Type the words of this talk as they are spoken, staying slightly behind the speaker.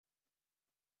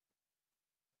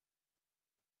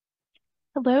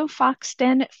Hello,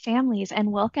 Foxton families,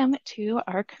 and welcome to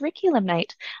our curriculum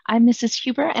night. I'm Mrs.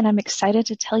 Huber, and I'm excited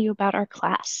to tell you about our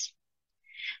class.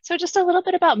 So, just a little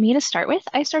bit about me to start with.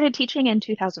 I started teaching in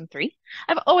 2003.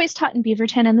 I've always taught in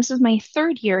Beaverton, and this is my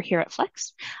third year here at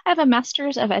Flex. I have a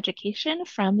Master's of Education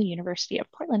from the University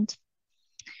of Portland.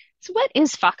 So, what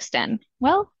is Foxton?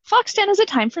 Well, Foxton is a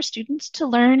time for students to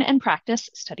learn and practice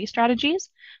study strategies,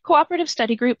 cooperative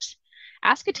study groups,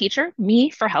 ask a teacher, me,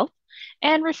 for help,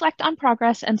 and reflect on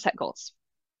progress and set goals.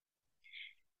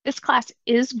 This class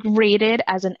is graded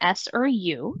as an S or a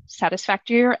U,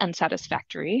 satisfactory or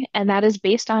unsatisfactory, and that is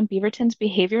based on Beaverton's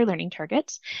behavior learning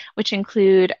targets, which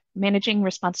include managing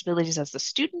responsibilities as a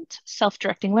student,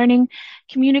 self-directing learning,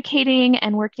 communicating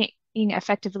and working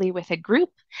effectively with a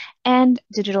group, and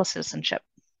digital citizenship.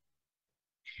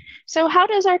 So how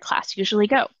does our class usually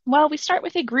go? Well, we start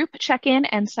with a group check-in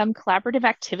and some collaborative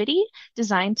activity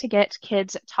designed to get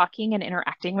kids talking and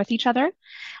interacting with each other.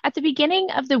 At the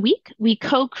beginning of the week, we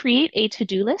co-create a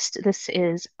to-do list. This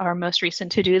is our most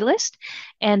recent to-do list,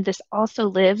 and this also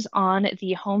lives on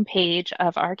the homepage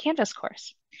of our Canvas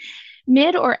course.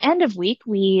 Mid or end of week,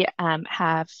 we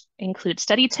have include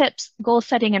study tips, goal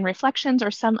setting and reflections, or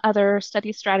some other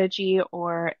study strategy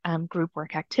or group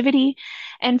work activity.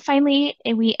 And finally,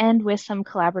 we end with some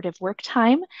collaborative work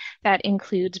time that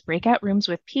includes breakout rooms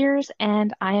with peers,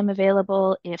 and I am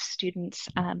available if students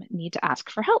need to ask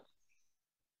for help.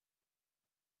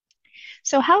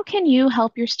 So how can you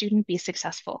help your student be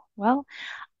successful? Well,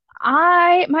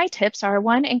 my tips are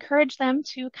one, encourage them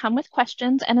to come with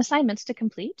questions and assignments to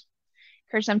complete.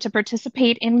 Encourage them to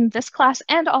participate in this class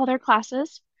and all their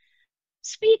classes.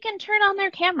 Speak and turn on their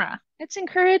camera. It's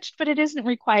encouraged, but it isn't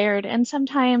required. And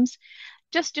sometimes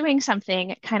just doing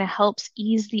something kind of helps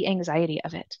ease the anxiety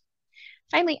of it.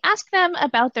 Finally, ask them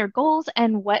about their goals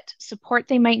and what support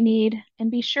they might need. And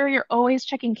be sure you're always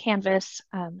checking Canvas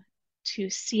to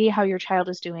see how your child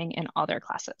is doing in all their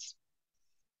classes.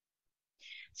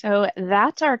 So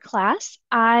that's our class.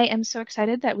 I am so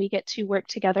excited that we get to work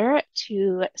together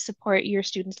to support your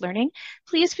students' learning.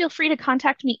 Please feel free to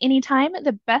contact me anytime.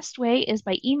 The best way is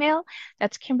by email.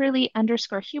 That's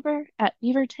Kimberly_Huber at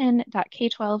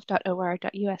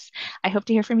beaverton.k12.or.us. I hope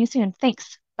to hear from you soon.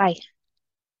 Thanks. Bye.